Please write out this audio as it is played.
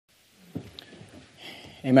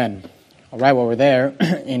Amen. All right, well, we're there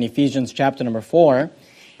in Ephesians chapter number 4,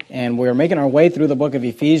 and we're making our way through the book of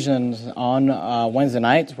Ephesians on Wednesday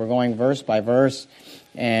nights. We're going verse by verse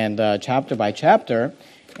and chapter by chapter,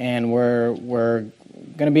 and we're going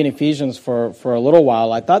to be in Ephesians for a little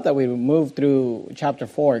while. I thought that we would move through chapter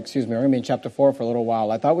 4, we're going to be in chapter 4 for a little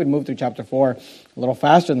while. I thought we'd move through chapter 4 a little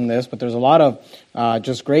faster than this, but there's a lot of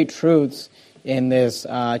just great truths in this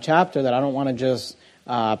chapter that I don't want to just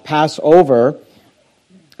pass over.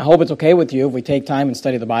 I hope it's okay with you if we take time and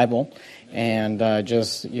study the Bible and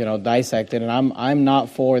just dissect it. And I'm not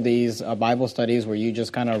for these Bible studies where you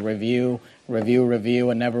just kind of review,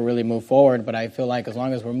 and never really move forward. But I feel like as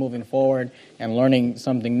long as we're moving forward and learning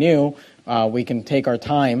something new, we can take our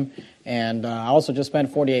time. And I also just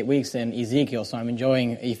spent 48 weeks in Ezekiel, so I'm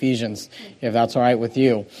enjoying Ephesians, if that's all right with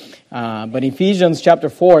you. But Ephesians chapter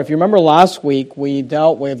 4, if you remember last week, we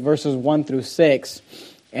dealt with verses 1 through 6.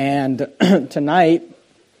 And tonight,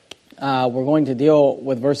 we're going to deal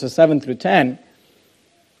with verses 7 through 10.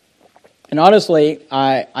 And honestly,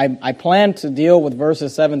 I plan to deal with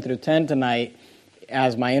verses 7 through 10 tonight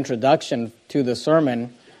as my introduction to the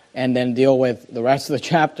sermon, and then deal with the rest of the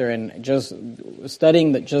chapter. And just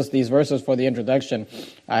studying just these verses for the introduction,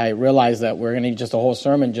 I realized that we're going to need just a whole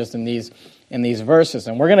sermon just in these verses.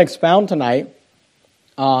 And we're going to expound tonight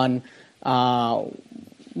on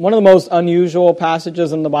one of the most unusual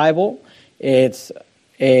passages in the Bible. It's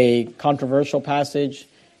a controversial passage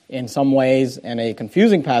in some ways and a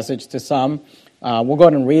confusing passage to some. We'll go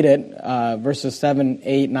ahead and read it, verses 7,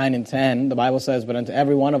 8, 9, and 10. The Bible says, "But unto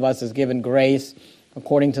every one of us is given grace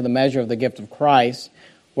according to the measure of the gift of Christ.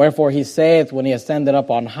 Wherefore he saith, when he ascended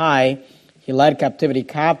up on high, he led captivity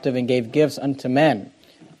captive and gave gifts unto men.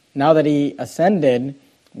 Now that he ascended,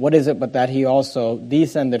 what is it but that he also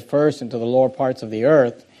descended first into the lower parts of the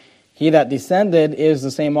earth? He that descended is the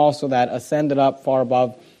same also that ascended up far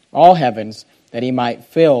above all heavens, that he might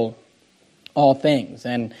fill all things."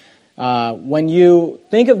 And when you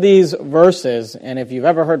think of these verses, and if you've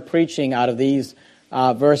ever heard preaching out of these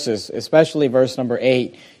verses, especially verse number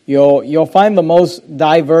 8, you'll find the most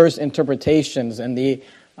diverse interpretations and the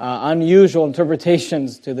unusual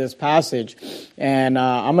interpretations to this passage. And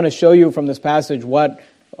I'm going to show you from this passage what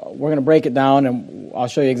we're going to break it down, and I'll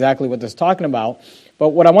show you exactly what this is talking about. But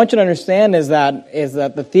what I want you to understand is that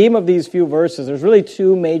the theme of these few verses, there's really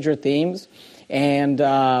two major themes. And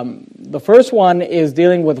the first one is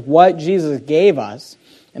dealing with what Jesus gave us.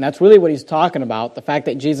 And that's really what he's talking about, the fact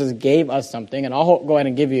that Jesus gave us something. And I'll go ahead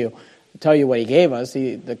and tell you what he gave us.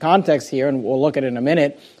 The context here, and we'll look at it in a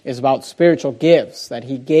minute, is about spiritual gifts, that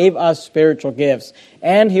he gave us spiritual gifts.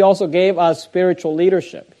 And he also gave us spiritual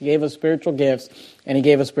leadership. He gave us spiritual gifts, and he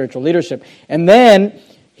gave us spiritual leadership. And then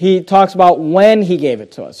he talks about when he gave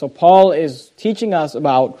it to us. So Paul is teaching us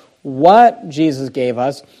about what Jesus gave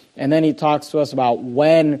us, and then he talks to us about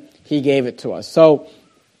when he gave it to us. So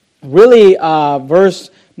really, verse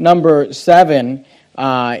number 7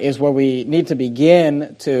 is where we need to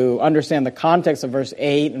begin to understand the context of verse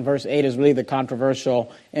 8, and verse 8 is really the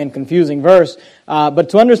controversial and confusing verse. But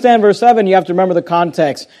to understand verse 7, you have to remember the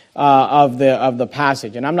context of the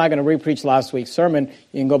passage. And I'm not going to re-preach last week's sermon.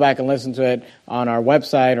 You can go back and listen to it on our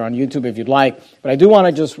website or on YouTube if you'd like. But I do want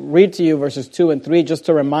to just read to you verses 2 and 3 just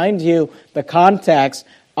to remind you the context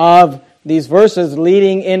of these verses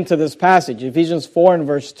leading into this passage. Ephesians 4 and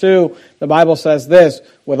verse 2, the Bible says this,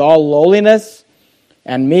 "With all lowliness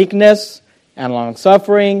and meekness and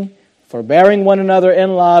long-suffering, forbearing one another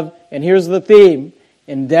in love," and here's the theme,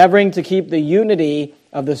 "endeavoring to keep the unity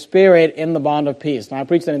of the Spirit in the bond of peace." Now, I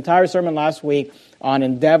preached an entire sermon last week on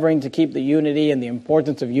endeavoring to keep the unity and the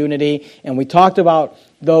importance of unity, and we talked about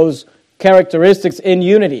those characteristics in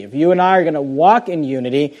unity. If you and I are going to walk in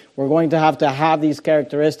unity, we're going to have these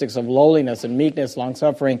characteristics of lowliness and meekness,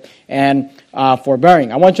 long-suffering, and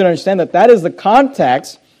forbearing. I want you to understand that is the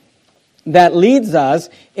context that leads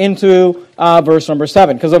us into verse number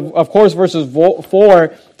 7. Because, of course, verses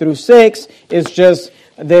 4 through 6 is just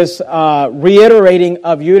this reiterating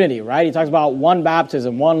of unity, right? He talks about one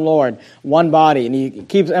baptism, one Lord, one body, and he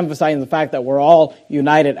keeps emphasizing the fact that we're all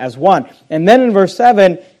united as one. And then in verse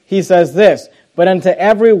 7, he says this, "But unto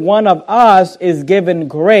every one of us is given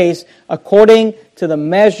grace according to the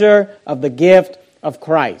measure of the gift of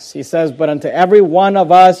Christ." He says, "But unto every one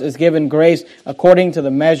of us is given grace according to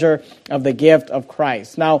the measure of the gift of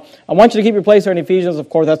Christ." Now, I want you to keep your place there in Ephesians. Of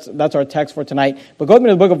course, that's our text for tonight. But go with me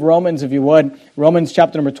to the book of Romans, if you would. Romans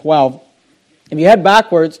chapter number 12. If you head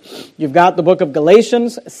backwards, you've got the book of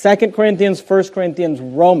Galatians, 2 Corinthians, 1 Corinthians,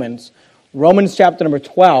 Romans. Romans chapter number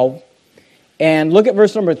 12. And look at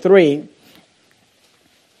verse number 3.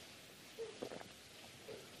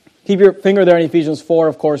 Keep your finger there in Ephesians 4.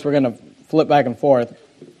 Of course, we're going to flip back and forth.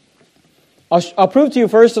 I'll prove to you,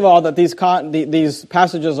 first of all, that these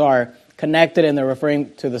passages are connected and they're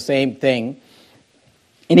referring to the same thing.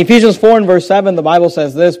 In Ephesians 4 and verse 7, the Bible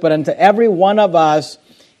says this, "But unto every one of us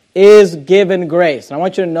is given grace." And I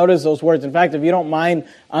want you to notice those words. In fact, if you don't mind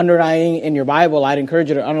underlining in your Bible, I'd encourage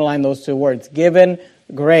you to underline those two words, given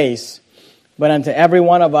grace. But unto every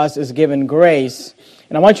one of us is given grace.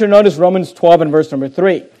 And I want you to notice Romans 12 and verse number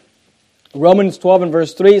 3. Romans 12 and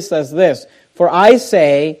verse 3 says this, "For I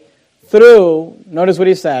say, through," notice what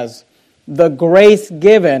he says, "the grace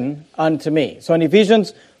given unto me." So in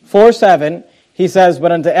Ephesians 4:7, he says,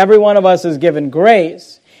 "But unto every one of us is given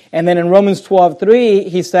grace." And then in Romans 12:3,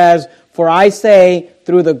 he says, "For I say,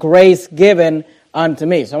 through the grace given unto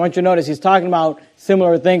me." So I want you to notice he's talking about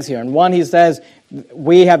similar things here. In one, he says,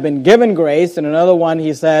 we have been given grace. In another one,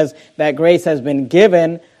 he says that grace has been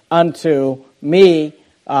given unto me,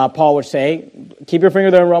 Paul would say. Keep your finger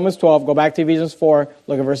there in Romans 12. Go back to Ephesians 4.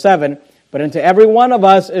 Look at verse 7. "But unto every one of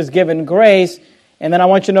us is given grace." And then I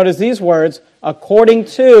want you to notice these words, "according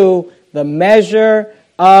to the measure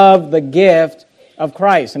of the gift of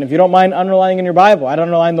Christ." And if you don't mind underlining in your Bible, I'd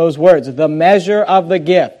underline those words, the measure of the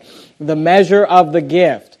gift. The measure of the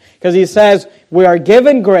gift. Because he says, we are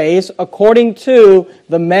given grace according to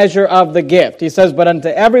the measure of the gift. He says, but unto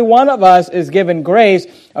every one of us is given grace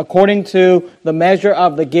according to the measure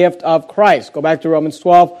of the gift of Christ. Go back to Romans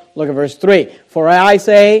 12, look at verse 3. "For I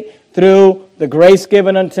say, through the grace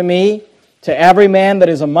given unto me, to every man that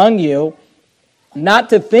is among you,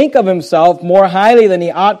 not to think of himself more highly than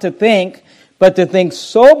he ought to think, but to think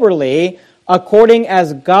soberly, according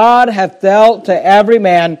as God hath dealt to every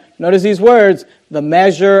man," notice these words, "the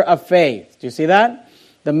measure of faith." Do you see that?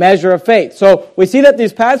 The measure of faith. So we see that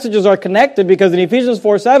these passages are connected because in Ephesians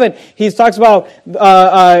 4:7, he talks about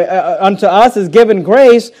unto us is given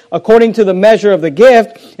grace according to the measure of the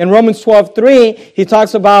gift. In Romans 12:3, he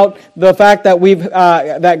talks about the fact that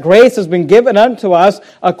that grace has been given unto us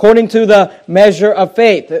according to the measure of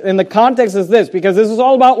faith. And the context is this, because this is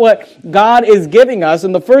all about what God is giving us.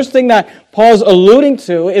 And the first thing that Paul's alluding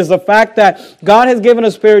to is the fact that God has given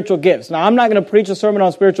us spiritual gifts. Now, I'm not going to preach a sermon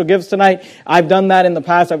on spiritual gifts tonight. I've done that in the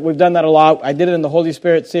past. We've done that a lot. I did it in the Holy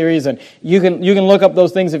Spirit series, and you can look up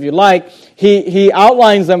those things if you like. He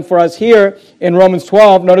outlines them for us here in Romans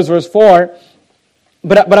 12. Notice verse 4.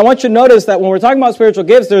 But I want you to notice that when we're talking about spiritual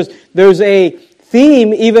gifts, there's a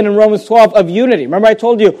theme even in Romans 12 of unity. Remember I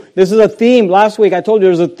told you this is a theme. Last week I told you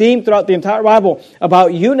there's a theme throughout the entire Bible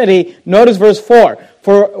about unity. Notice verse 4.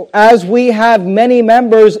 "For as we have many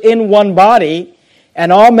members in one body,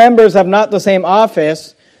 and all members have not the same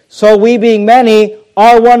office, so we being many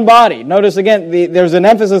are one body." Notice again, there's an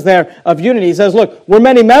emphasis there of unity. He says, look, we're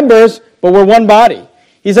many members, but we're one body.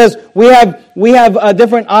 He says, we have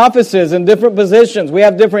different offices and different positions. We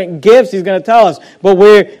have different gifts, he's going to tell us. But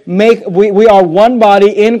we are one body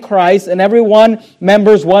in Christ, and every one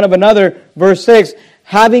members one of another. Verse 6,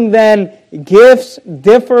 "Having then gifts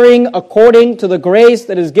differing according to the grace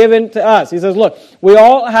that is given to us." He says, look, we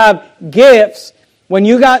all have gifts. When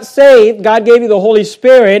you got saved, God gave you the Holy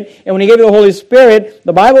Spirit, and when He gave you the Holy Spirit,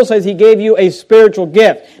 the Bible says He gave you a spiritual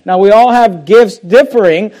gift. Now, we all have gifts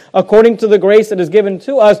differing according to the grace that is given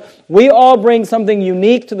to us. We all bring something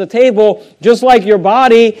unique to the table, just like your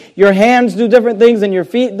body. Your hands do different things than your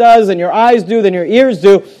feet does, and your eyes do, than your ears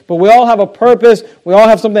do, but we all have a purpose. We all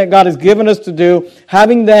have something that God has given us to do.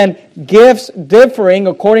 Having then gifts differing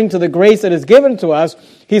according to the grace that is given to us,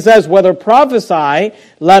 he says, whether prophesy,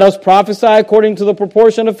 let us prophesy according to the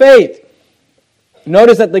proportion of faith.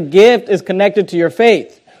 Notice that the gift is connected to your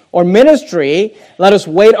faith. Or ministry, let us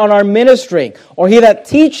wait on our ministering. Or he that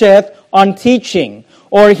teacheth on teaching.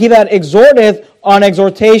 Or he that exhorteth on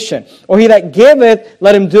exhortation. Or he that giveth,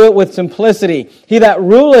 let him do it with simplicity. He that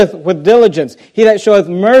ruleth with diligence. He that showeth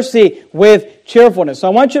mercy with cheerfulness. So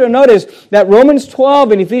I want you to notice that Romans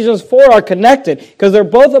 12 and Ephesians 4 are connected because they're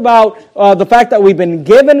both about the fact that we've been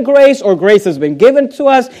given grace, or grace has been given to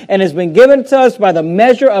us and has been given to us by the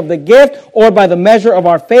measure of the gift or by the measure of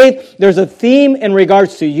our faith. There's a theme in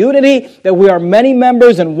regards to unity, that we are many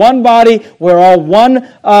members in one body. We're all one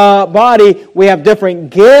body. We have different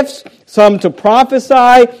gifts. Some to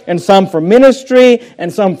prophesy, and some for ministry,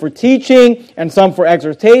 and some for teaching, and some for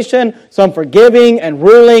exhortation, some for giving and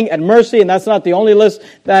ruling and mercy. And that's not the only list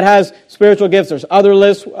that has spiritual gifts. There's other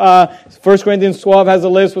lists. 1 Corinthians 12 has a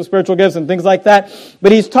list with spiritual gifts and things like that.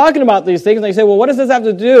 But he's talking about these things, and they say, well, what does this have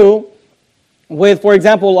to do with, for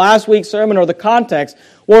example, last week's sermon or the context?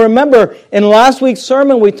 Well, remember, in last week's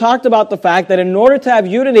sermon, we talked about the fact that in order to have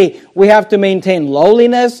unity, we have to maintain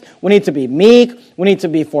lowliness, we need to be meek, we need to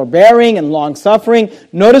be forbearing and long-suffering.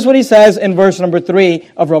 Notice what he says in verse number 3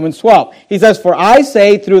 of Romans 12. He says, "For I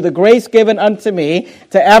say, through the grace given unto me,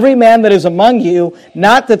 to every man that is among you,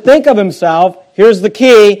 not to think of himself," here's the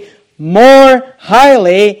key, "more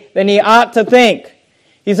highly than he ought to think."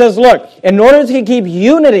 He says, look, in order to keep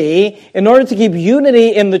unity in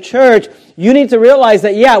the church, you need to realize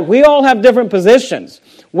that, yeah, we all have different positions.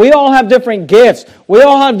 We all have different gifts. We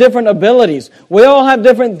all have different abilities. We all have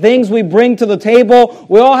different things we bring to the table.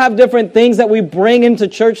 We all have different things that we bring into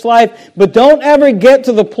church life. But don't ever get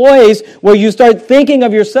to the place where you start thinking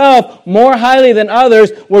of yourself more highly than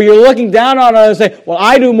others, where you're looking down on others and say, well,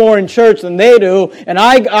 I do more in church than they do, and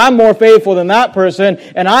I'm more faithful than that person,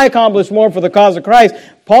 and I accomplish more for the cause of Christ.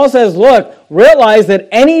 Paul says, look, realize that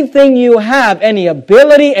anything you have, any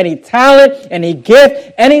ability, any talent, any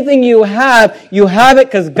gift, anything you have it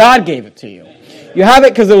because God gave it to you. You have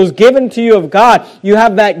it because it was given to you of God. You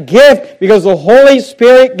have that gift because the Holy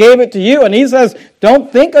Spirit gave it to you. And he says,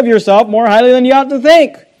 don't think of yourself more highly than you ought to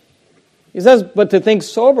think. He says, but to think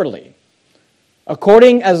soberly,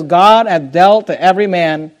 according as God hath dealt to every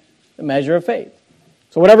man the measure of faith.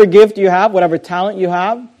 So whatever gift you have, whatever talent you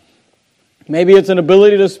have, maybe it's an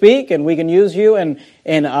ability to speak, and we can use you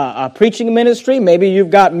in a preaching ministry. Maybe you've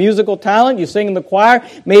got musical talent, you sing in the choir.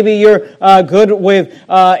 Maybe you're good with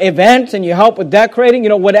events, and you help with decorating. You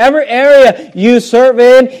know, whatever area you serve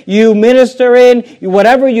in, you minister in,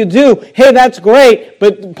 whatever you do, hey, that's great.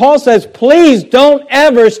 But Paul says, please don't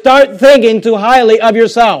ever start thinking too highly of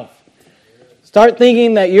yourself. Start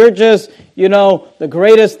thinking that you're just, the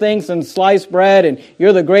greatest thing since sliced bread, and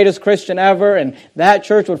you're the greatest Christian ever, and that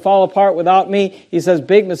church would fall apart without me. He says,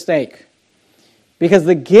 big mistake. Because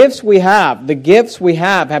the gifts we have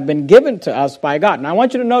been given to us by God. And I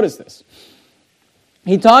want you to notice this.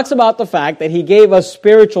 He talks about the fact that he gave us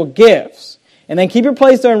spiritual gifts. And then keep your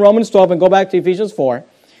place there in Romans 12 and go back to Ephesians 4.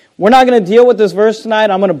 We're not going to deal with this verse tonight.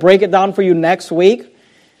 I'm going to break it down for you next week.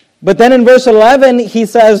 But then in verse 11, he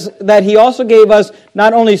says that he also gave us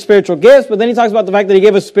not only spiritual gifts, but then he talks about the fact that he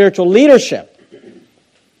gave us spiritual leadership.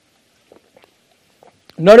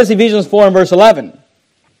 Notice Ephesians 4 and verse 11.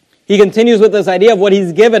 He continues with this idea of what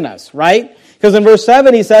he's given us, right? Because in verse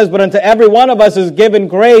 7 he says, but unto every one of us is given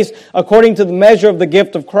grace according to the measure of the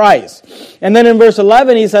gift of Christ. And then in verse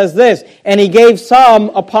 11 he says this, and he gave some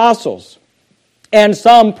apostles, and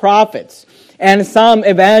some prophets, and some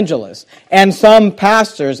evangelists, and some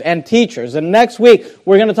pastors and teachers. And next week,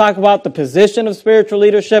 we're going to talk about the position of spiritual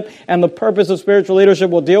leadership and the purpose of spiritual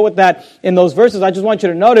leadership. We'll deal with that in those verses. I just want you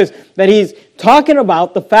to notice that he's talking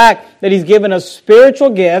about the fact that he's given us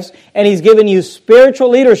spiritual gifts and he's given you spiritual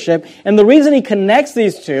leadership. And the reason he connects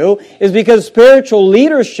these two is because spiritual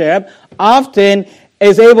leadership often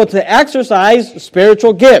is able to exercise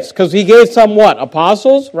spiritual gifts. Because he gave some what?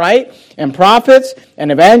 Apostles, right? And prophets,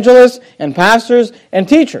 and evangelists, and pastors, and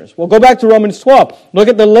teachers. We'll go back to Romans 12. Look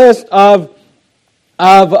at the list of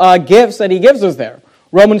gifts that he gives us there.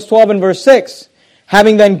 Romans 12 and verse 6.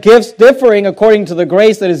 Having then gifts differing according to the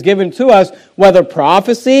grace that is given to us, whether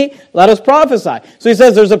prophecy, let us prophesy. So he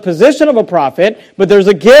says there's a position of a prophet, but there's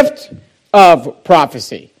a gift of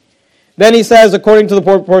prophecy. Then he says, according to the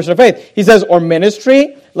proportion of faith, he says, or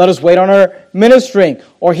ministry, let us wait on our ministering.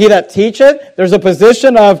 Or he that teacheth, there's a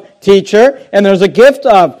position of teacher, and there's a gift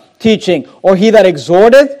of teaching. Or he that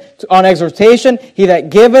exhorteth, on exhortation, he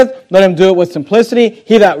that giveth, let him do it with simplicity.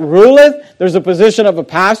 He that ruleth, there's a position of a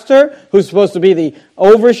pastor, who's supposed to be the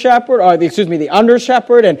the under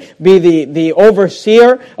shepherd, and be the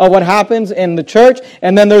overseer of what happens in the church.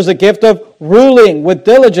 And then there's a gift of ruling with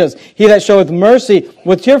diligence. He that showeth mercy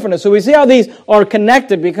with cheerfulness. So we see how these are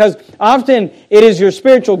connected, because often it is your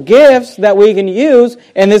spiritual gifts that we can use,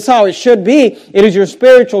 and this is how it should be. It is your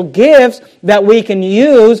spiritual gifts that we can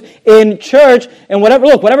use in church, and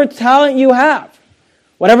whatever talent you have,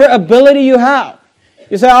 whatever ability you have.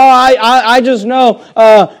 You say, I just know,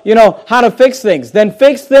 how to fix things. Then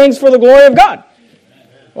fix things for the glory of God.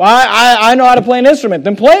 Well, I know how to play an instrument.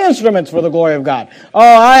 Then play instruments for the glory of God.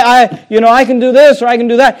 I can do this or I can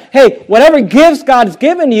do that. Hey, whatever gifts God's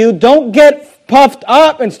given you, don't get puffed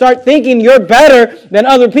up and start thinking you're better than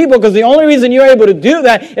other people, because the only reason you're able to do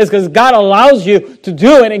that is because God allows you to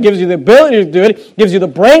do it and gives you the ability to do it, gives you the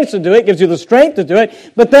brains to do it, gives you the strength to do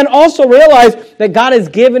it. But then also realize that God has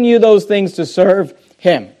given you those things to serve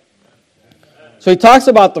Him. So he talks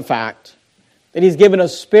about the fact that he's given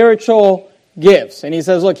us spiritual gifts. And he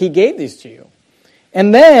says, look, he gave these to you.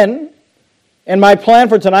 And then, and my plan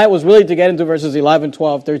for tonight was really to get into verses 11,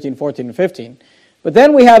 12, 13, 14, and 15. But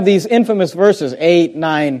then we have these infamous verses, 8,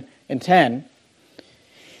 9, and 10.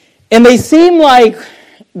 And they seem like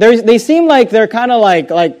they're kind of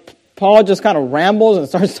like Paul just kind of rambles and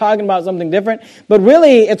starts talking about something different. But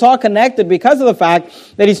really, it's all connected because of the fact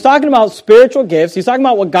that he's talking about spiritual gifts. He's talking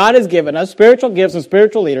about what God has given us, spiritual gifts and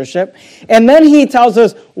spiritual leadership. And then he tells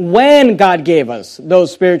us when God gave us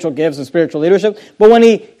those spiritual gifts and spiritual leadership. But when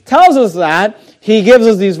he tells us that, he gives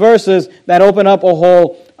us these verses that open up a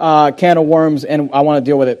whole can of worms, and I want to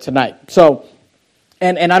deal with it tonight. So,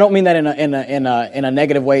 and I don't mean that in a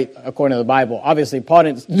negative way according to the Bible. Obviously, Paul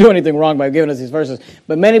didn't do anything wrong by giving us these verses,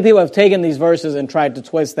 but many people have taken these verses and tried to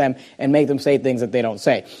twist them and make them say things that they don't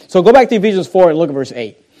say. So go back to Ephesians 4 and look at verse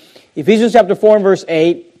 8. Ephesians chapter 4 and verse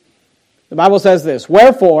 8, the Bible says this,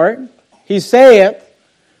 "Wherefore he saith,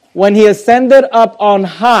 when he ascended up on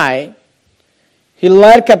high, he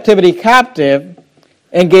led captivity captive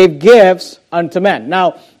and gave gifts unto men."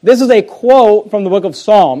 Now, this is a quote from the book of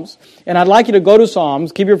Psalms, and I'd like you to go to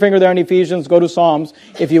Psalms. Keep your finger there in Ephesians. Go to Psalms,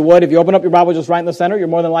 if you would. If you open up your Bible just right in the center, you're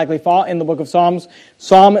more than likely in the book of Psalms,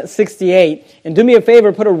 Psalm 68. And do me a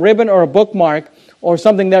favor, put a ribbon or a bookmark or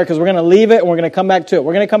something there, because we're going to leave it and we're going to come back to it.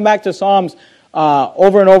 We're going to come back to Psalms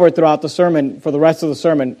over and over throughout the sermon for the rest of the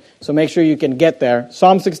sermon, so make sure you can get there.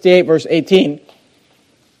 Psalm 68, verse 18.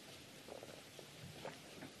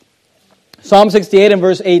 Psalm 68 and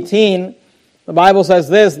verse 18, the Bible says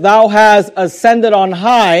this, "Thou hast ascended on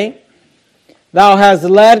high, thou hast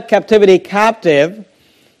led captivity captive,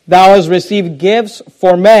 thou hast received gifts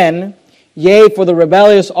for men, yea, for the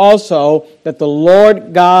rebellious also, that the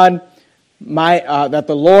Lord God might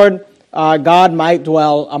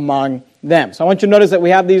dwell among them." So I want you to notice that we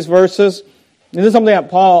have these verses. This is something that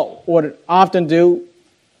Paul would often do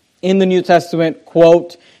in the New Testament,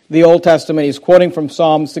 quote the Old Testament. He's quoting from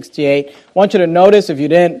Psalm 68. I want you to notice, if you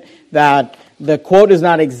didn't, that the quote is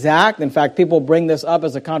not exact. In fact, people bring this up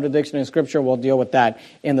as a contradiction in Scripture. We'll deal with that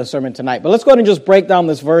in the sermon tonight. But let's go ahead and just break down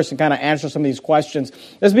this verse and kind of answer some of these questions.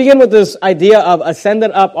 Let's begin with this idea of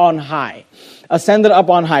ascended up on high. Ascended up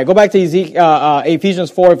on high. Go back to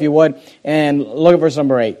Ephesians 4, if you would, and look at verse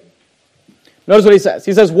number 8. Notice what he says.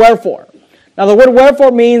 He says, "Wherefore." Now, the word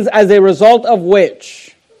wherefore means as a result of which.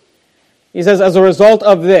 He says, as a result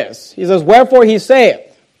of this. He says, "Wherefore he saith,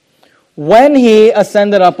 when he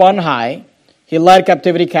ascended up on high, he led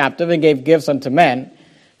captivity captive and gave gifts unto men,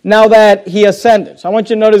 now that he ascended." So I want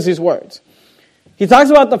you to notice these words. He talks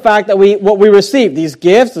about the fact that what we receive, these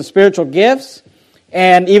gifts, the spiritual gifts,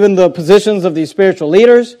 and even the positions of these spiritual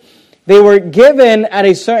leaders, they were given at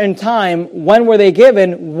a certain time. When were they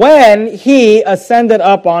given? When he ascended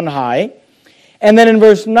up on high. And then in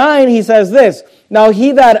verse 9, he says this, "Now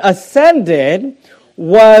he that ascended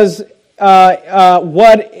was,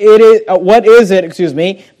 what is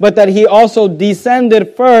it, but that he also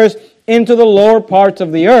descended first into the lower parts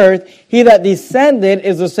of the earth. He that descended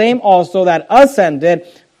is the same also that ascended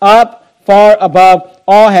up far above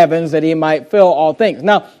all heavens, that he might fill all things."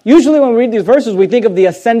 Now, usually when we read these verses, we think of the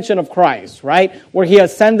ascension of Christ, right? Where he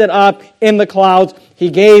ascended up in the clouds. He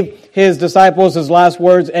gave his disciples his last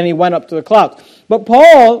words, and he went up to the clouds. But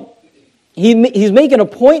Paul, he's making a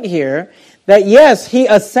point here that yes, he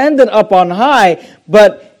ascended up on high,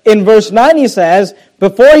 but in verse 9 he says,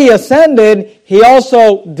 before he ascended, he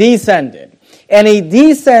also descended. And he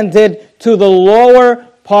descended to the lower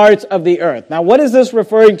parts of the earth. Now, what is this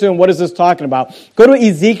referring to and what is this talking about? Go to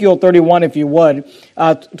Ezekiel 31, if you would.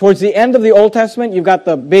 Towards the end of the Old Testament, you've got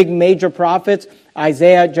the big major prophets,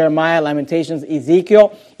 Isaiah, Jeremiah, Lamentations,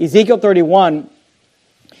 Ezekiel. Ezekiel 31.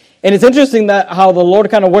 And it's interesting that how the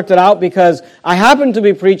Lord kind of worked it out, because I happened to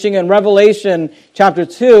be preaching in Revelation chapter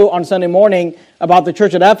 2 on Sunday morning about the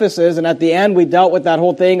church at Ephesus, and at the end we dealt with that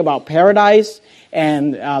whole thing about paradise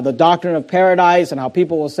and the doctrine of paradise, and how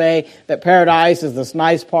people will say that paradise is this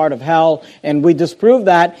nice part of hell, and we disproved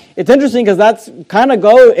that. It's interesting because that's kind of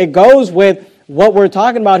it goes with what we're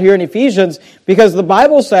talking about here in Ephesians, because the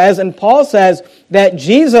Bible says, and Paul says, that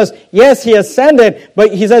Jesus, yes, he ascended,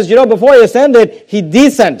 but he says, before he ascended, he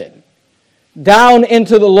descended down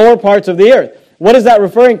into the lower parts of the earth. What is that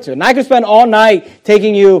referring to? And I could spend all night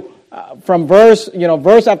taking you from verse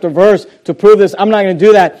after verse to prove this. I'm not going to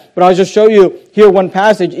do that, but I'll just show you here one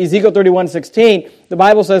passage, Ezekiel 31:16. The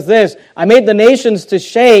Bible says this, "I made the nations to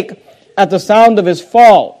shake at the sound of his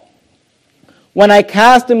fall. When I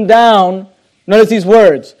cast him down," notice these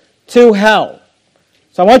words, "to hell."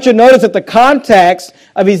 So I want you to notice that the context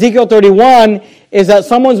of Ezekiel 31 is that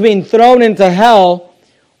someone's being thrown into hell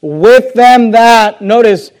with them that,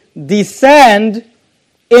 notice, descend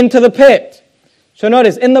into the pit. So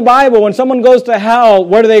notice, in the Bible, when someone goes to hell,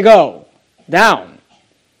 where do they go? Down.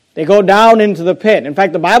 They go down into the pit. In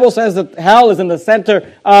fact, the Bible says that hell is in the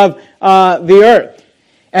center of the earth.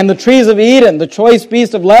 And the trees of Eden, the choice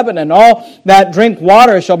beasts of Lebanon, all that drink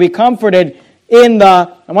water shall be comforted in the,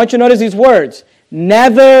 I want you to notice these words,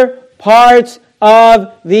 nether parts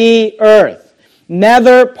of the earth.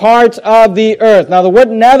 Nether parts of the earth. Now the word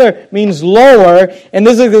nether means lower, and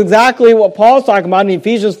this is exactly what Paul's talking about in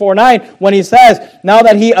Ephesians 4:9 when he says, now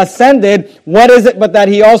that he ascended, what is it but that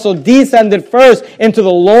he also descended first into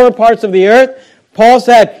the lower parts of the earth? Paul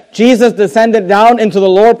said, Jesus descended down into the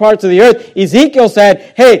lower parts of the earth. Ezekiel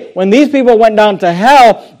said, hey, when these people went down to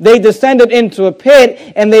hell, they descended into a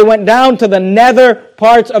pit, and they went down to the nether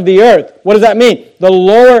parts of the earth. What does that mean? The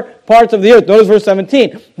lower parts of the earth. Notice verse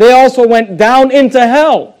 17. They also went down into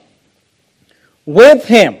hell with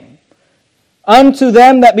him, unto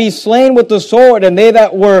them that be slain with the sword, and they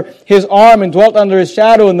that were his arm and dwelt under his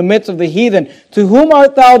shadow in the midst of the heathen. To whom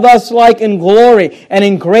art thou thus like in glory and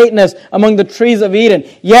in greatness among the trees of Eden?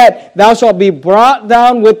 Yet thou shalt be brought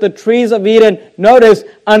down with the trees of Eden, notice,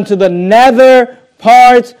 unto the nether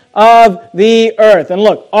parts of the earth. And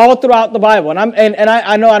look, all throughout the Bible, and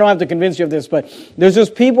I know I don't have to convince you of this, but there's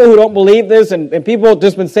just people who don't believe this, and people,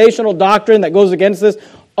 dispensational doctrine that goes against this.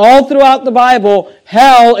 All throughout the Bible,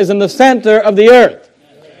 hell is in the center of the earth.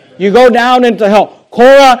 You go down into hell.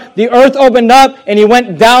 Korah, the earth opened up and he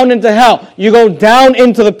went down into hell. You go down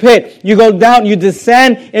into the pit. You go down, you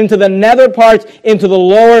descend into the nether parts, into the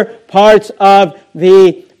lower parts of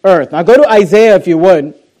the earth. Now go to Isaiah if you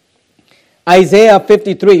would. Isaiah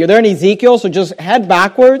 53. You're there in Ezekiel, so just head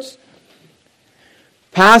backwards.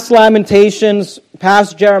 Past Lamentations,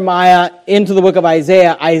 past Jeremiah, into the book of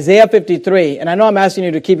Isaiah, Isaiah 53. And I know I'm asking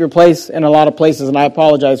you to keep your place in a lot of places, and I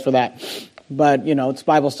apologize for that. But, you know, it's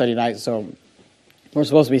Bible study night, so we're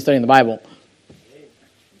supposed to be studying the Bible.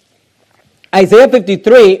 Isaiah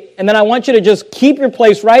 53, and then I want you to just keep your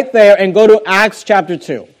place right there and go to Acts chapter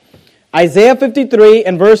 2. Isaiah 53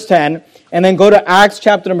 and verse 10, and then go to Acts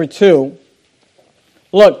chapter number 2.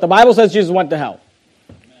 Look, the Bible says Jesus went to hell.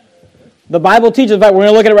 The Bible teaches, in fact, we're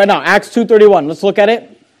going to look at it right now. Acts 2:31. Let's look at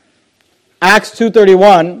it. Acts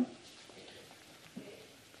 2:31.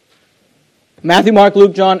 Matthew, Mark,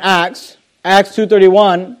 Luke, John, Acts. Acts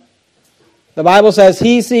 2:31. The Bible says,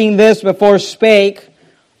 he seeing this before spake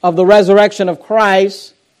of the resurrection of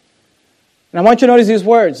Christ. And I want you to notice these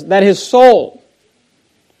words. That his soul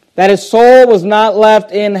was not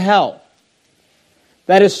left in hell.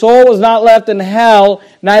 That his soul was not left in hell,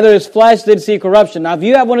 neither his flesh did see corruption. Now, if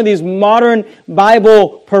you have one of these modern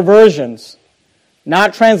Bible perversions,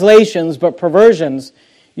 not translations, but perversions,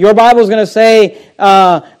 your Bible is going to say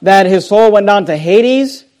that his soul went down to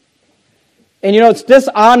Hades. And you know, it's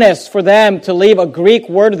dishonest for them to leave a Greek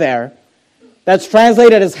word there that's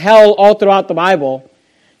translated as hell all throughout the Bible,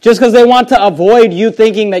 just because they want to avoid you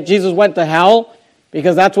thinking that Jesus went to hell,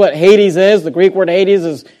 because that's what Hades is. The Greek word Hades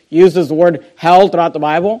is used as the word hell throughout the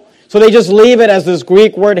Bible. So they just leave it as this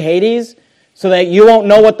Greek word Hades so that you won't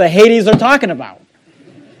know what the Hades are talking about,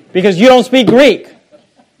 because you don't speak Greek.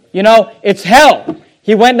 You know, it's hell.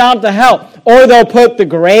 He went down to hell. Or they'll put the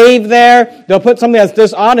grave there. They'll put something that's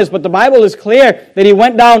dishonest. But the Bible is clear that he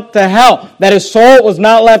went down to hell. That his soul was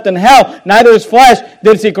not left in hell. Neither his flesh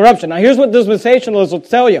did see corruption. Now here's what dispensationalists will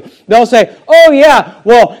tell you. They'll say, oh yeah,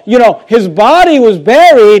 well, you know, his body was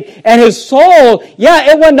buried and his soul,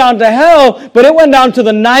 yeah, it went down to hell, but it went down to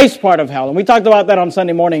the nice part of hell. And we talked about that on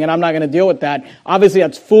Sunday morning, and I'm not going to deal with that. Obviously,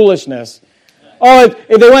 that's foolishness. Oh,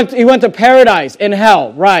 he went to paradise in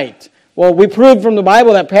hell, right. Well, we proved from the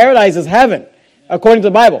Bible that paradise is heaven, according to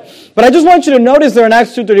the Bible. But I just want you to notice there in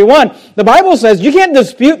Acts 2:31, the Bible says, you can't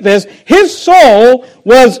dispute this, his soul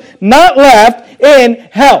was not left in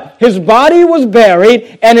hell. His body was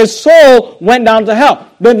buried, and his soul went down to hell.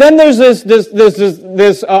 But then there's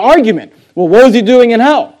this argument. Well, what was he doing in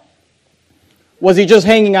hell? Was he just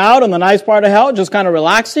hanging out in the nice part of hell, just kind of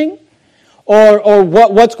relaxing? Or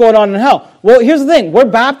what's going on in hell? Well, here's the thing. We're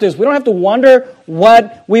Baptists. We don't have to wonder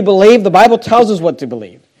what we believe. The Bible tells us what to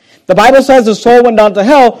believe. The Bible says his soul went down to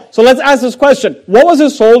hell. So let's ask this question. What was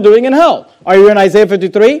his soul doing in hell? Are you in Isaiah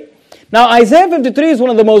 53? Now, Isaiah 53 is one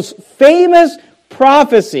of the most famous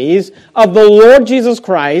prophecies of the Lord Jesus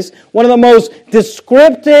Christ. One of the most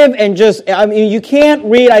descriptive and you can't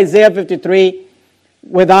read Isaiah 53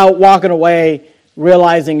 without walking away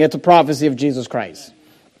realizing it's a prophecy of Jesus Christ.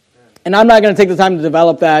 And I'm not going to take the time to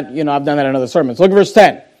develop that. You know, I've done that in other sermons. Look at verse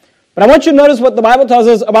 10. But I want you to notice what the Bible tells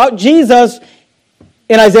us about Jesus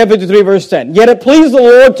in Isaiah 53, verse 10. Yet it pleased the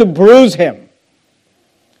Lord to bruise him.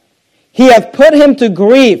 He hath put him to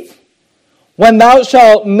grief. When thou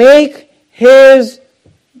shalt make his,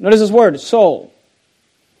 notice this word, soul.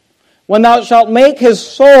 when thou shalt make his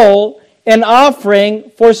soul an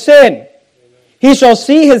offering for sin. He shall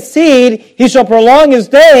see his seed, he shall prolong his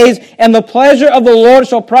days, and the pleasure of the Lord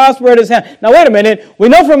shall prosper at his hand. Now wait a minute, we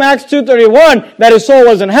know from Acts 2:31 that his soul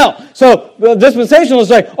was in hell. So the dispensationalists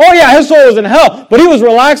say, oh yeah, his soul was in hell, but he was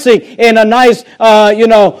relaxing in a nice,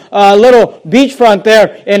 little beachfront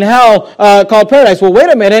there in hell called paradise. Well, wait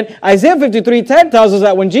a minute, Isaiah 53:10 tells us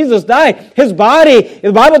that when Jesus died, his body,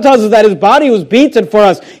 the Bible tells us that his body was beaten for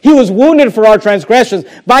us. He was wounded for our transgressions.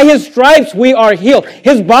 By his stripes we are healed.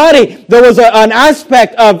 His body, there was an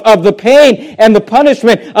aspect of the pain and the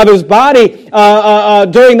punishment of his body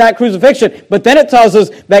during that crucifixion. But then it tells us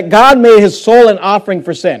that God made his soul an offering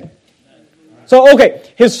for sin. So, okay,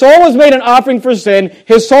 his soul was made an offering for sin.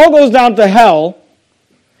 His soul goes down to hell.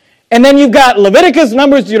 And then you've got Leviticus,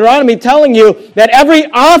 Numbers, Deuteronomy telling you that every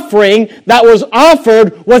offering that was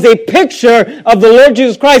offered was a picture of the Lord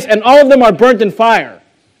Jesus Christ, and all of them are burnt in fire.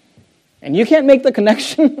 And you can't make the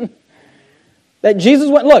connection that Jesus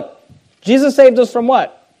went, look, Jesus saved us from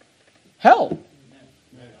what? Hell.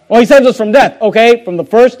 Well, he saved us from death, okay? From the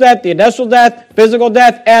first death, the initial death, physical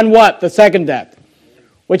death, and what? The second death,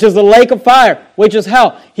 which is the lake of fire, which is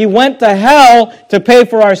hell. He went to hell to pay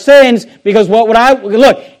for our sins, because what would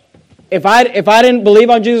look, if I didn't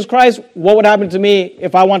believe on Jesus Christ, what would happen to me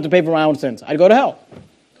if I wanted to pay for my own sins? I'd go to hell.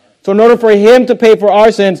 So in order for him to pay for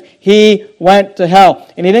our sins, he went to hell.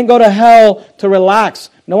 And he didn't go to hell to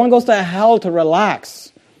relax. No one goes to hell to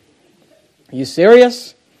relax. Are you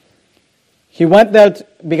serious? He went there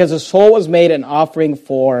because his soul was made an offering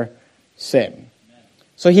for sin.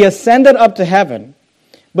 So he ascended up to heaven,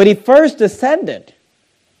 but he first descended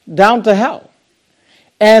down to hell.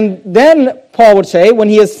 And then, Paul would say, when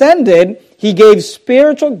he ascended, he gave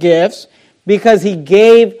spiritual gifts because he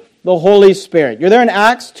gave the Holy Spirit. You're there in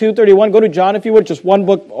Acts 2:31. Go to John, if you would, just one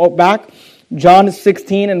book back. John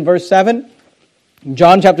 16 and verse 7.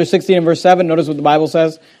 John chapter 16 and verse 7. Notice what the Bible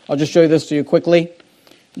says. I'll just show you this to you quickly.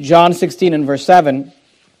 John 16 and verse 7.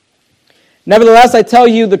 Nevertheless, I tell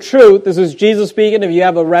you the truth. This is Jesus speaking. If you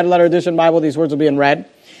have a red letter edition Bible, these words will be in red.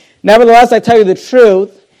 Nevertheless, I tell you the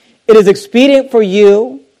truth. It is expedient for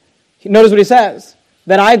you, notice what he says,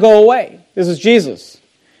 that I go away. This is Jesus.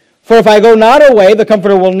 For if I go not away, the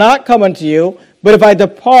Comforter will not come unto you. But if I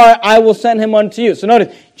depart, I will send him unto you. So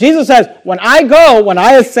notice, Jesus says, when I go, when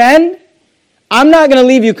I ascend, I'm not going to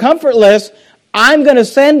leave you comfortless. I'm going to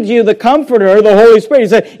send you the Comforter, the Holy Spirit. He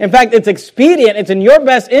said, in fact, it's expedient. It's in your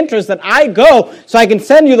best interest that I go so I can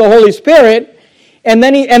send you the Holy Spirit. And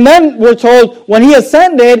then we're told when he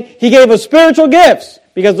ascended, he gave us spiritual gifts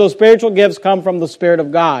because those spiritual gifts come from the Spirit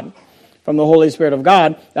of God, from the Holy Spirit of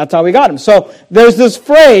God. That's how we got him. So there's this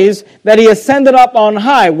phrase that he ascended up on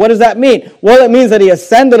high. What does that mean? Well, it means that he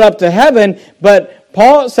ascended up to heaven, but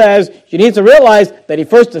Paul says you need to realize that he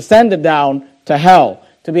first ascended down to hell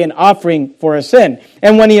to be an offering for a sin.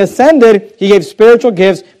 And when he ascended, he gave spiritual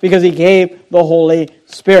gifts because he gave the Holy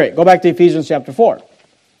Spirit. Go back to Ephesians chapter 4.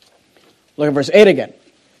 Look at verse 8 again.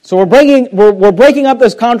 So we're breaking up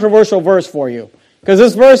this controversial verse for you because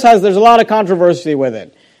this verse there's a lot of controversy with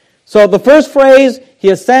it. So the first phrase, he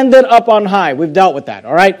ascended up on high. We've dealt with that,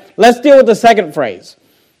 all right? Let's deal with the second phrase.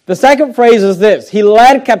 The second phrase is this. He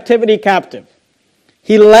led captivity captive.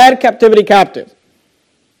 He led captivity captive.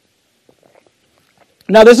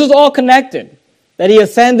 Now, this is all connected, that he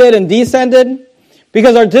ascended and descended,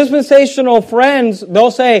 because our dispensational friends,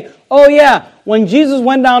 they'll say, oh yeah, when Jesus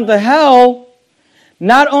went down to hell,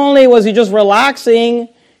 not only was he just relaxing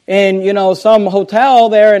in, some hotel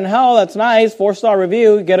there in hell, that's nice, 4-star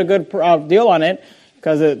review, get a good deal on it,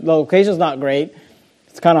 because the location's not great,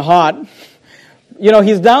 it's kind of hot.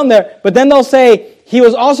 He's down there, but then they'll say, he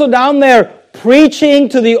was also down there preaching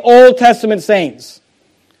to the Old Testament saints.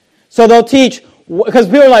 So they'll teach, because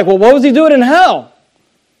people are like, well, what was he doing in hell?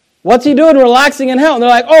 What's he doing relaxing in hell? And they're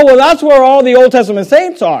like, oh, well, that's where all the Old Testament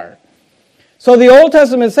saints are. So the Old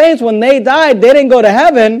Testament saints, when they died, they didn't go to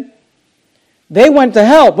heaven. They went to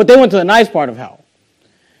hell, but they went to the nice part of hell.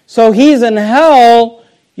 So he's in hell,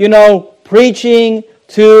 preaching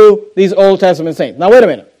to these Old Testament saints. Now, wait a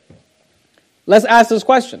minute. Let's ask this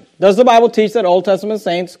question. Does the Bible teach that Old Testament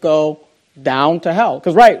saints go down to hell?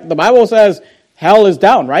 Because, right, the Bible says hell is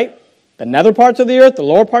down, right? The nether parts of the earth, the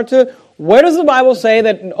lower parts of it. Where does the Bible say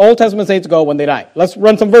that Old Testament saints go when they die? Let's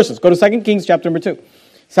run some verses. Go to 2 Kings chapter number 2.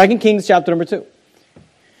 2 Kings chapter number 2.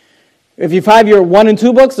 If you have your 1 and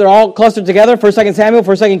 2 books, they're all clustered together. 1, 2 Samuel,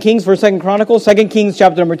 1, 2 Kings, 1, 2 Chronicles, 2 Kings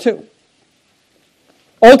chapter number 2.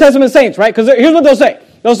 Old Testament saints, right? Because here's what they'll say.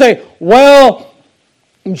 They'll say, well,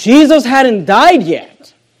 Jesus hadn't died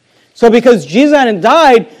yet. So because Jesus hadn't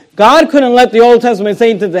died, God couldn't let the Old Testament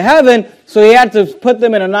saints into heaven, so he had to put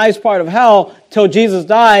them in a nice part of hell till Jesus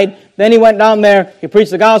died. Then he went down there, he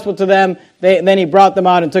preached the gospel to them, then he brought them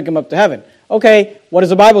out and took them up to heaven. Okay, what does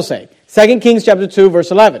the Bible say? 2 Kings chapter 2,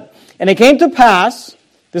 verse 11. And it came to pass,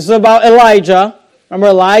 this is about Elijah. Remember,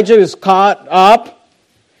 Elijah was caught up.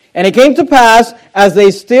 And it came to pass, as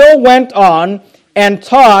they still went on and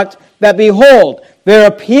talked, that behold, there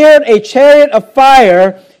appeared a chariot of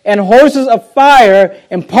fire and horses of fire,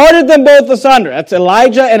 and parted them both asunder. That's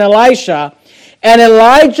Elijah and Elisha. And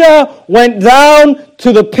Elijah went down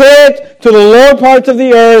to the pit, to the lower parts of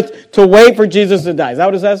the earth, to wait for Jesus to die. Is that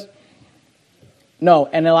what it says? No,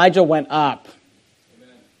 and Elijah went up.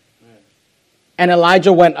 And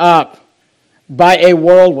Elijah went up by a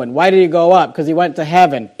whirlwind. Why did he go up? Because he went to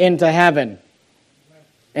heaven, into heaven.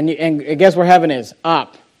 And guess where heaven is?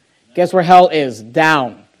 Up. Guess where hell is?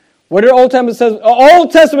 Down. Where did Old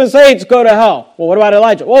Testament saints go to hell? Well, what about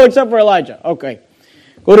Elijah? Well, except for Elijah. Okay.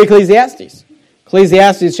 Go to Ecclesiastes.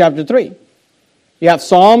 Ecclesiastes chapter 3. You have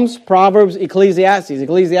Psalms, Proverbs, Ecclesiastes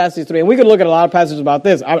 3. And we could look at a lot of passages about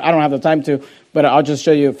this. I don't have the time to, but I'll just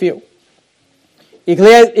show you a few.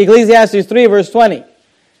 Ecclesiastes 3, verse 20.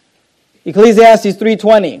 Ecclesiastes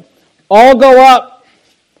 3:20. All go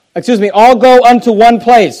unto one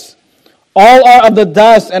place. All are of the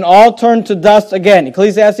dust, and all turn to dust again.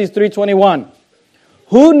 Ecclesiastes 3:21.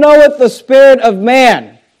 Who knoweth the spirit of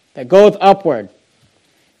man that goeth upward,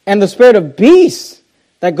 and the spirit of beasts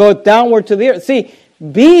that goeth downward to the earth? See,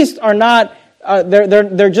 beasts are not,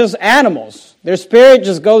 they're just animals. Their spirit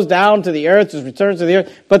just goes down to the earth, just returns to the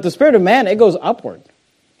earth. But the spirit of man, it goes upward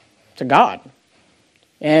to God.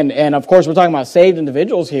 And of course, we're talking about saved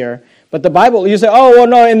individuals here. But the Bible, you say, oh, well,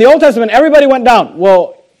 no, in the Old Testament, everybody went down.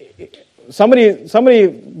 Well, somebody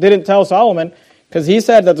didn't tell Solomon, because he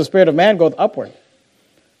said that the spirit of man goeth upward.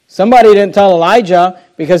 Somebody didn't tell Elijah,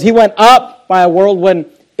 because he went up by a whirlwind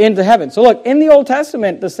into heaven. So look, in the Old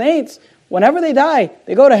Testament, the saints, whenever they die,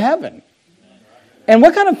 they go to heaven. And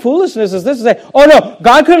what kind of foolishness is this to say, oh no,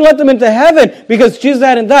 God couldn't let them into heaven because Jesus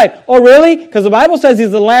hadn't died. Oh really? Because the Bible says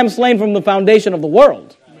he's the lamb slain from the foundation of the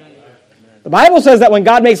world. The Bible says that when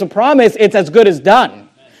God makes a promise, it's as good as done.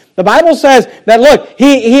 The Bible says that, look,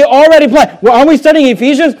 he already planned. Well, aren't we studying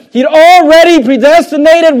Ephesians? He'd already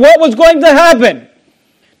predestinated what was going to happen.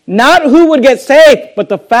 Not who would get saved, but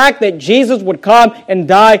the fact that Jesus would come and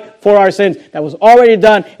die for our sins. That was already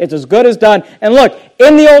done. It's as good as done. And look,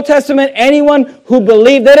 in the Old Testament, anyone who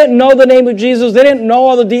believed, they didn't know the name of Jesus, they didn't know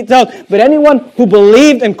all the details, but anyone who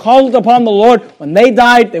believed and called upon the Lord, when they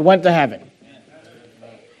died, they went to heaven.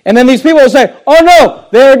 And then these people will say, oh no,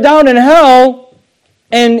 they're down in hell,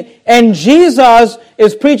 and Jesus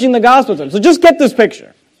is preaching the gospel to them. So just get this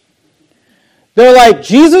picture. They're like,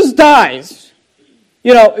 Jesus dies.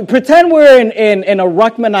 You know, pretend we're in a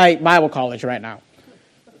Ruckmanite Bible college right now.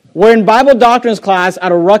 We're in Bible doctrines class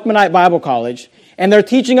at a Ruckmanite Bible college, and they're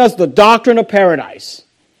teaching us the doctrine of paradise.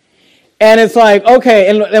 And it's like, okay,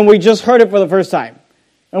 and we just heard it for the first time.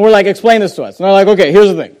 And we're like, explain this to us. And they're like, okay, here's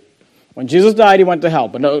the thing. When Jesus died, he went to hell,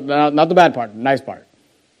 but no, not the bad part, the nice part.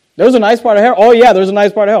 There's a nice part of hell. Oh yeah, there's a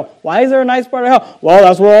nice part of hell. Why is there a nice part of hell? Well,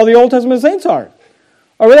 that's where all the Old Testament saints are.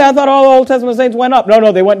 Oh really? I thought all the Old Testament saints went up.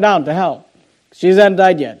 No, they went down to hell. Jesus hadn't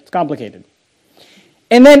died yet. It's complicated.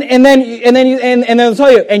 And then they'll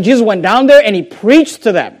tell you, and Jesus went down there and he preached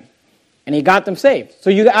to them. And he got them saved. So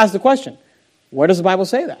you ask the question, where does the Bible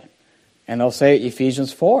say that? And they'll say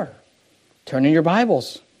Ephesians 4. Turn in your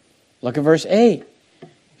Bibles. Look at verse 8.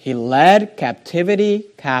 He led captivity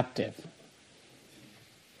captive.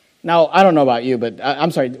 Now, I don't know about you, but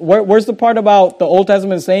I'm sorry, where's the part about the Old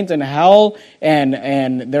Testament saints in hell,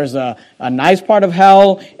 and there's a nice part of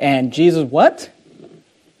hell, and Jesus, what?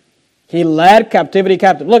 He led captivity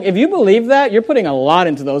captive. Look, if you believe that, you're putting a lot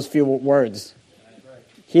into those few words.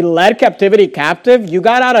 He led captivity captive. You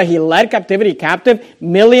got out of he led captivity captive.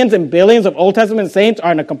 Millions and billions of Old Testament saints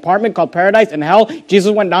are in a compartment called paradise and hell.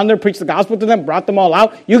 Jesus went down there, preached the gospel to them, brought them all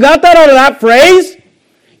out. You got that out of that phrase?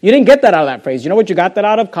 You didn't get that out of that phrase. You know what you got that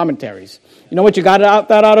out of? Commentaries. You know what you got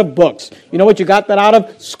that out of? Books. You know what you got that out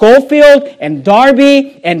of? Schofield and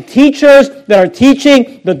Darby and teachers that are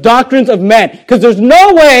teaching the doctrines of men. Because there's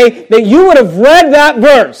no way that you would have read that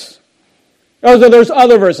verse. Oh, so there's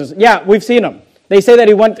other verses. Yeah, we've seen them. They say that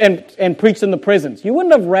he went and preached in the prisons. You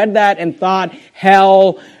wouldn't have read that and thought,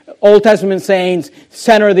 hell, Old Testament saints,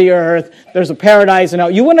 center of the earth, there's a paradise and hell.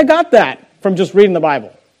 You wouldn't have got that from just reading the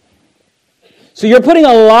Bible. So you're putting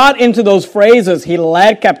a lot into those phrases, he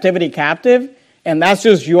led captivity captive, and that's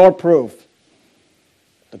just your proof.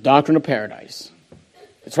 The doctrine of paradise.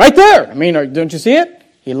 It's right there. I mean, don't you see it?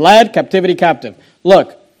 He led captivity captive.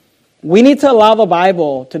 Look, we need to allow the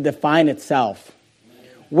Bible to define itself.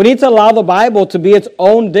 We need to allow the Bible to be its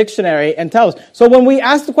own dictionary and tell us. So when we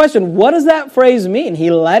ask the question, what does that phrase mean? He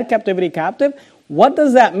led captivity captive. What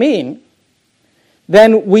does that mean?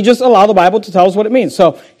 Then we just allow the Bible to tell us what it means.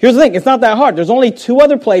 So here's the thing. It's not that hard. There's only 2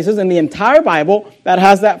 other places in the entire Bible that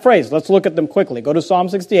has that phrase. Let's look at them quickly. Go to Psalm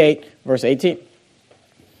 68, verse 18.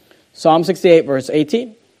 Psalm 68, verse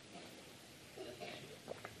 18.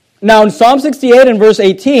 Now in Psalm 68 and verse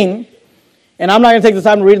 18, and I'm not going to take the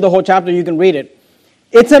time to read the whole chapter. You can read it.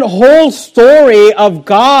 It's a whole story of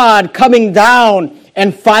God coming down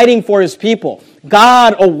and fighting for his people.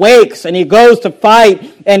 God awakes and he goes to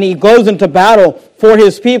fight and he goes into battle for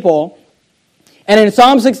his people. And in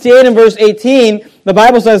Psalm 68 and verse 18, the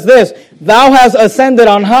Bible says this, Thou hast ascended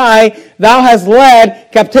on high, thou hast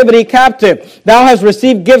led captivity captive. Thou hast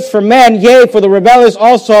received gifts for men, yea, for the rebellious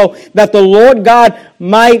also, that the Lord God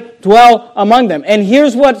might dwell among them. And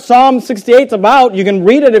here's what Psalm 68 is about. You can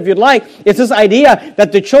read it if you'd like. It's this idea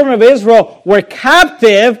that the children of Israel were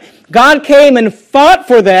captive. God came and fought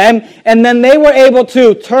for them, and then they were able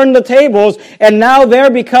to turn the tables, and now they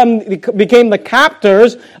became the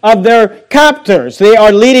captors of their captors. They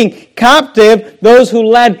are leading captive those who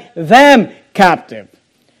led them captive.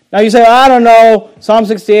 Now you say, I don't know, Psalm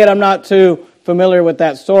 68, I'm not too familiar with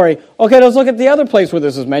that story. Okay, let's look at the other place where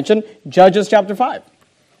this is mentioned, Judges chapter 5.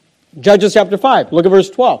 Judges chapter 5, look at verse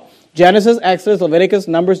 12. Genesis, Exodus, Leviticus,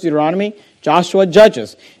 Numbers, Deuteronomy, Joshua,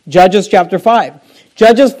 Judges. Judges chapter 5.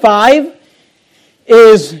 Judges 5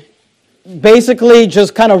 is basically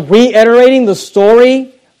just kind of reiterating the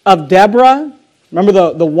story of Deborah.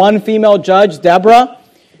 Remember the one female judge, Deborah,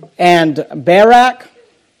 and Barak,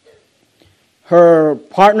 her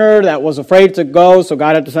partner that was afraid to go, so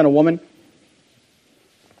God had to send a woman.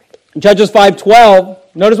 Judges 5:12,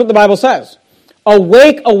 notice what the Bible says.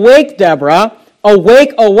 Awake, awake, Deborah,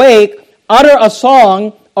 awake, awake, utter a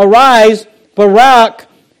song, arise, Barak,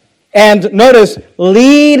 and notice,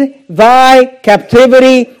 lead thy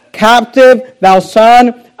captivity captive, thou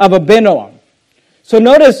son of Abinoam. So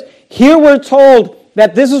notice, here we're told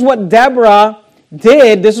that this is what Deborah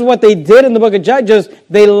did. This is what they did in the book of Judges.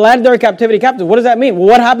 They led their captivity captive. What does that mean? Well,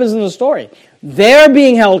 what happens in the story? They're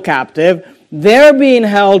being held captive. They're being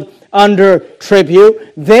held under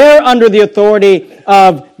tribute. They're under the authority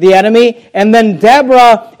of the enemy. And then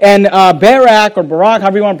Deborah and Barak, or Barak,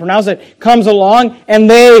 however you want to pronounce it, comes along and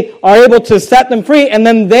they are able to set them free. And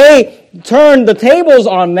then they turn the tables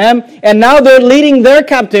on them. And now they're leading their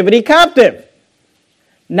captivity captive.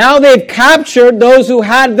 Now they've captured those who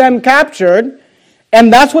had them captured.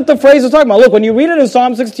 And that's what the phrase is talking about. Look, when you read it in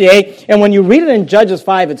Psalm 68 and when you read it in Judges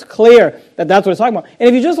 5, it's clear that that's what it's talking about. And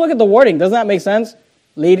if you just look at the wording, doesn't that make sense?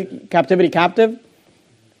 Lead captivity captive?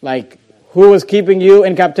 Like, who was keeping you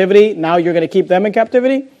in captivity? Now you're going to keep them in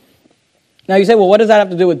captivity? Now you say, well, what does that have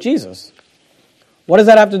to do with Jesus? What does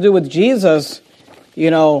that have to do with Jesus,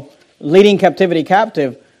 leading captivity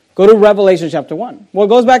captive? Go to Revelation chapter 1. Well, it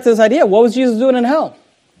goes back to this idea. What was Jesus doing in hell?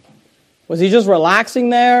 Was he just relaxing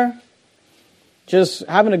there? Just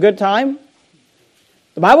having a good time?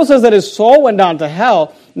 The Bible says that his soul went down to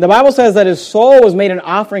hell. And the Bible says that his soul was made an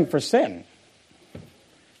offering for sin.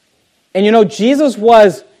 And Jesus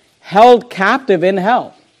was held captive in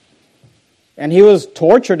hell. And he was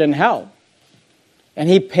tortured in hell. And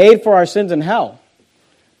he paid for our sins in hell.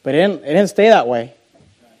 But it didn't stay that way.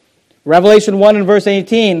 Revelation 1 and verse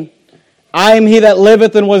 18, I am he that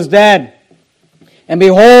liveth and was dead. And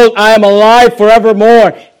behold, I am alive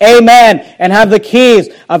forevermore. Amen. And have the keys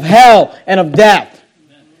of hell and of death.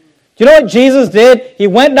 Do you know what Jesus did? He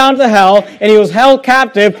went down to hell and he was held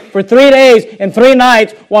captive for 3 days and 3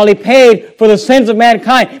 nights while he paid for the sins of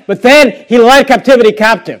mankind. But then he led captivity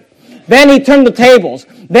captive. Then he turned the tables.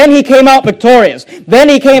 Then he came out victorious. Then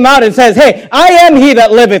he came out and says, hey, I am he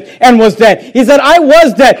that liveth and was dead. He said, I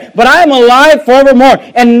was dead, but I am alive forevermore.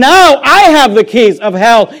 And now I have the keys of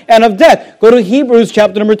hell and of death. Go to Hebrews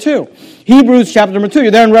chapter number 2. Hebrews chapter number 2.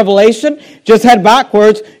 You're there in Revelation. Just head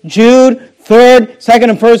backwards. Jude, 3rd, 2nd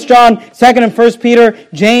and 1st John, 2nd and 1st Peter,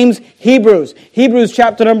 James, Hebrews. Hebrews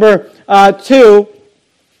chapter number 2.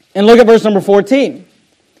 And look at verse number 14.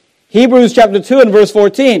 Hebrews chapter 2 and verse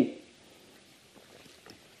 14.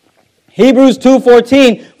 Hebrews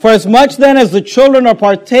 2:14, for as much then as the children are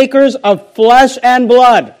partakers of flesh and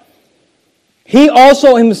blood, he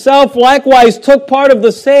also himself likewise took part of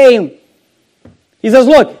the same. He says,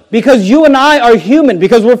 look, because you and I are human,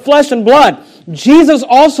 because we're flesh and blood, Jesus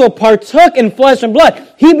also partook in flesh and blood.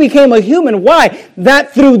 He became a human. Why?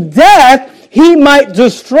 That through death, he might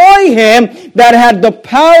destroy him that had the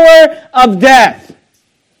power of death.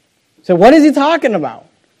 So what is he talking about?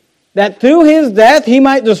 that through his death he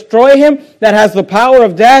might destroy him that has the power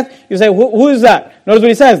of death. You say, who is that? Notice what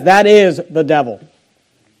he says. That is the devil.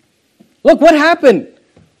 Look, what happened?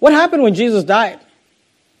 What happened when Jesus died?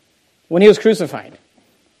 When he was crucified?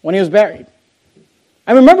 When he was buried?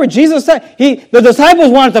 I remember Jesus said, the disciples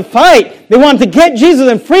wanted to fight. They wanted to get Jesus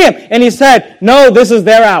and free him. And he said, no, this is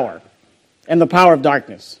their hour and the power of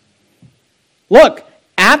darkness. Look,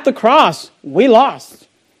 at the cross, we lost.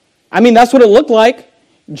 I mean, that's what it looked like.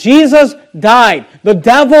 Jesus died. The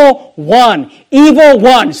devil won. Evil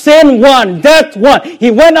won. Sin won. Death won. He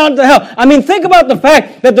went on to hell. I mean, think about the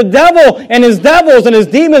fact that the devil and his devils and his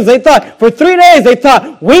demons, they thought, for 3 days, they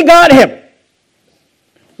thought, we got him.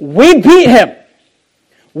 We beat him.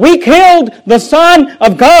 We killed the Son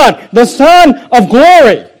of God, the Son of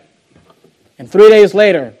glory. And 3 days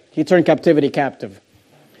later, he turned captivity captive.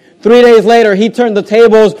 3 days later, he turned the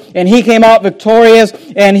tables and he came out victorious,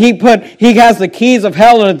 and he has the keys of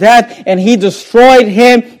hell and death, and he destroyed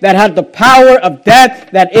him that had the power of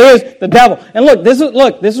death, that is the devil. And look, this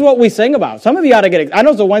is what we sing about. Some of you ought to get, I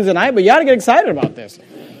know it's a Wednesday night, but you ought to get excited about this.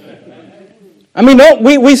 I mean,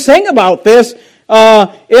 we sing about this in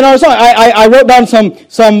our song. I wrote down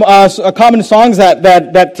some common songs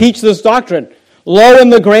that teach this doctrine. Low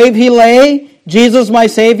in the grave he lay, Jesus my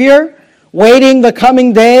Savior. Waiting the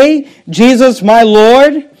coming day, Jesus my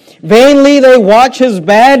Lord. Vainly they watch his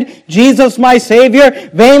bed, Jesus my Savior.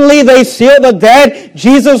 Vainly they seal the dead,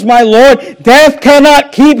 Jesus my Lord. Death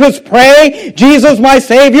cannot keep his prey, Jesus my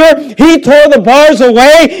Savior. He tore the bars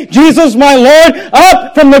away, Jesus my Lord.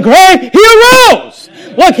 Up from the grave, he arose.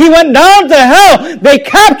 Look, he went down to hell. They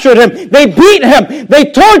captured him. They beat him.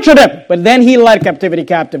 They tortured him. But then he led captivity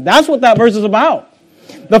captive. That's what that verse is about.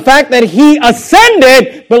 The fact that he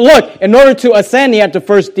ascended, but look, in order to ascend, he had to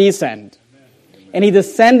first descend. And he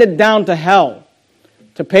descended down to hell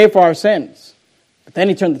to pay for our sins. But then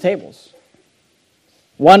he turned the tables.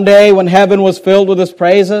 One day when heaven was filled with his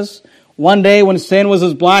praises, one day when sin was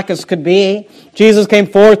as black as could be, Jesus came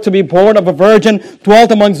forth to be born of a virgin,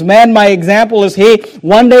 dwelt amongst men, my example is he.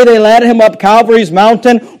 One day they led him up Calvary's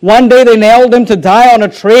mountain. One day they nailed him to die on a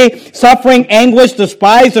tree, suffering anguish,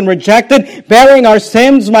 despised and rejected, bearing our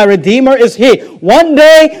sins, my Redeemer is he. One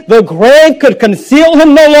day the grave could conceal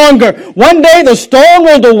him no longer. One day the stone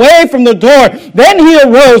rolled away from the door. Then he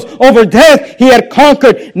arose over death. He had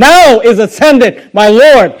conquered. Now is ascended, my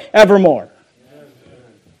Lord, evermore.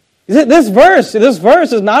 This verse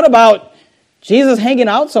is not about Jesus hanging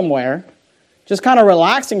out somewhere, just kind of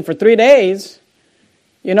relaxing for 3 days,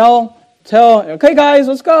 okay guys,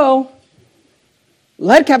 let's go.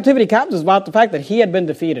 Led captivity captive is about the fact that he had been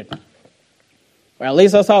defeated. Or at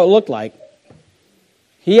least that's how it looked like.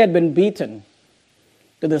 He had been beaten.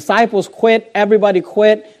 The disciples quit, everybody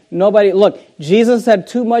quit, look, Jesus said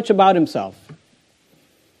too much about himself.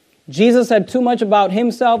 Jesus said too much about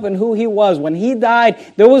himself and who he was. When he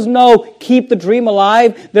died, there was no keep the dream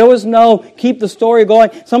alive. There was no keep the story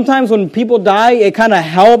going. Sometimes when people die, it kind of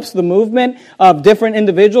helps the movement of different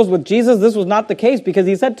individuals. With Jesus, this was not the case because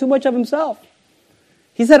he said too much of himself.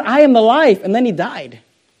 He said, I am the life, and then he died.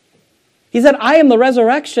 He said, I am the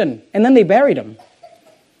resurrection, and then they buried him.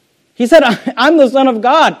 He said, I'm the Son of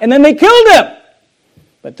God, and then they killed him.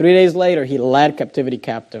 But 3 days later, he led captivity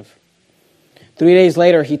captive. 3 days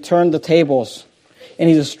later, he turned the tables, and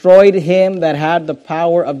he destroyed him that had the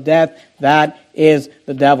power of death, that is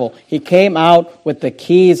the devil. He came out with the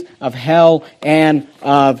keys of hell and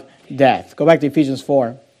of death. Go back to Ephesians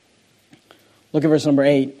 4. Look at verse number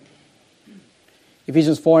 8.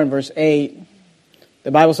 Ephesians 4 and verse 8.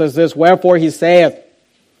 The Bible says this, wherefore he saith,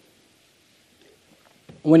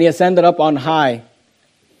 when he ascended up on high,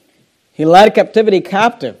 he led captivity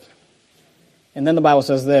captive. And then the Bible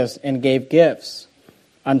says this, and gave gifts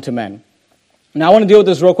unto men. Now I want to deal with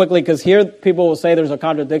this real quickly because here people will say there's a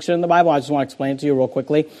contradiction in the Bible. I just want to explain it to you real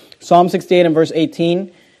quickly. Psalm 68 and verse 18,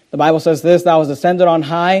 the Bible says this, thou hast ascended on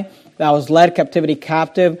high, thou hast led captivity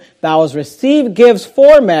captive, thou hast received gifts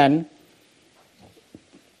for men.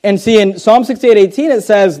 And see, in Psalm 68:18 it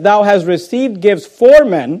says, thou hast received gifts for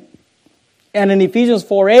men. And in Ephesians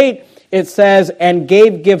 4:8 it says, and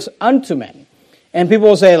gave gifts unto men. And people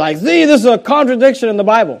will say, see, this is a contradiction in the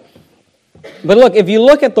Bible. But look, if you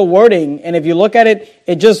look at the wording, and if you look at it,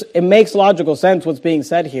 it makes logical sense what's being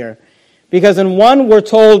said here. Because in one, we're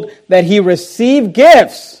told that he received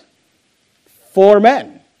gifts for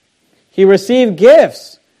men. He received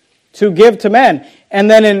gifts to give to men.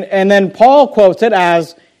 And then Paul quotes it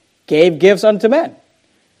as, gave gifts unto men.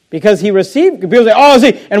 Because he received, people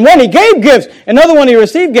say, and one he gave gifts, another one he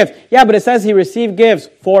received gifts. Yeah, but it says he received gifts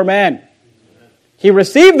for men. He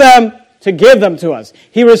received them to give them to us.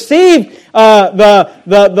 He received all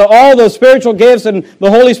the spiritual gifts and the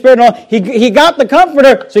Holy Spirit and all. He got the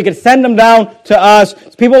Comforter so he could send them down to us.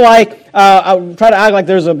 People I try to act like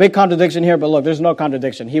there's a big contradiction here, but look, there's no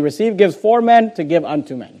contradiction. He received gifts for men to give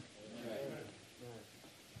unto men.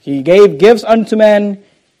 He gave gifts unto men,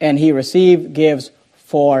 and he received gifts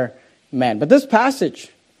for men. But this passage,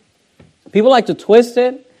 people like to twist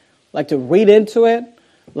it, like to read into it,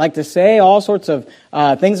 like to say all sorts of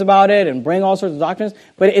things about it and bring all sorts of doctrines.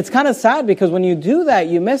 But it's kind of sad because when you do that,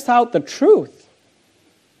 you miss out the truth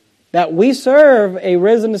that we serve a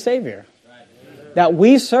risen Savior. That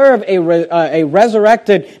we serve a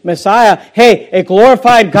resurrected Messiah. Hey, a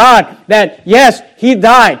glorified God. That, yes, He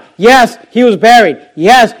died. Yes, He was buried.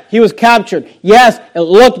 Yes, He was captured. Yes, it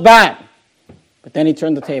looked bad. But then He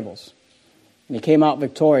turned the tables. And He came out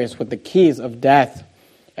victorious with the keys of death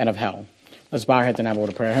and of hell. Let's bow our heads and have a word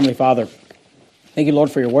of prayer. Heavenly Father, thank you,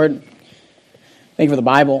 Lord, for your word. Thank you for the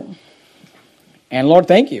Bible. And Lord,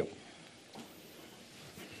 thank you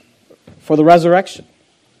for the resurrection.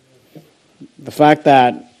 The fact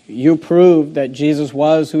that you proved that Jesus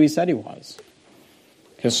was who He said He was.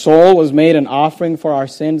 His soul was made an offering for our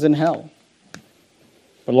sins in hell.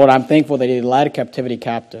 But Lord, I'm thankful that He led captivity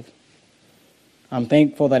captive. I'm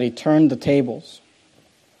thankful that He turned the tables.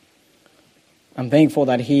 I'm thankful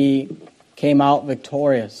that He came out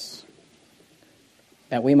victorious,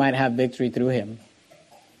 that we might have victory through Him.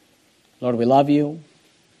 Lord, we love you.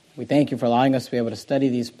 We thank you for allowing us to be able to study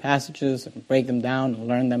these passages and break them down and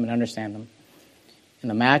learn them and understand them. In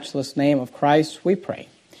the matchless name of Christ, we pray.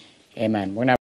 Amen. We're going to